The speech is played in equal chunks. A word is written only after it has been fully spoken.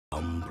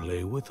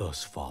Play with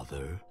us,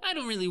 Father. I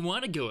don't really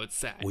want to go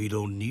outside. We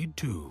don't need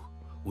to.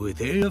 With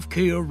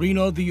AFK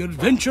Arena, the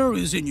adventure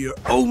is in your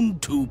own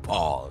two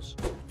paws.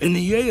 In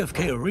the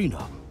AFK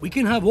Arena, we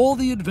can have all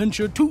the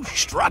adventure two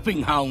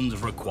strapping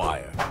hounds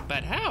require.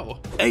 But how?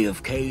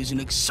 AFK is an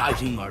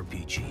exciting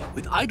RPG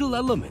with idle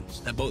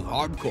elements that both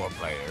hardcore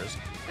players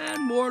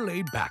and more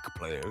laid-back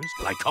players,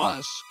 like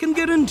us, can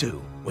get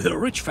into. With a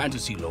rich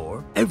fantasy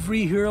lore,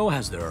 every hero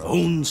has their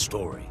own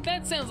story.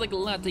 That sounds like a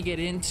lot to get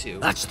into.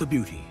 That's the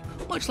beauty.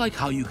 Much like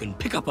how you can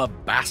pick up a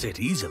basset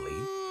easily,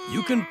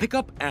 you can pick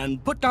up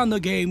and put down the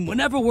game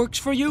whenever works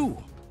for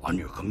you. On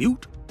your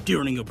commute,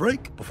 during a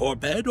break, before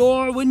bed,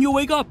 or when you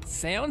wake up.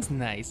 Sounds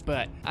nice,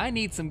 but I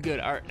need some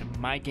good art in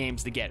my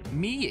games to get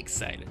me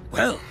excited.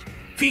 Well,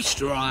 feast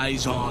your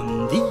eyes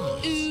on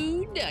these.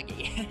 Ooh,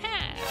 doggy.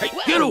 Hey,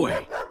 get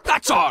away!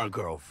 That's our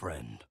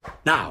girlfriend.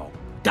 Now,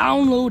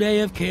 download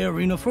AFK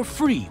Arena for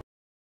free.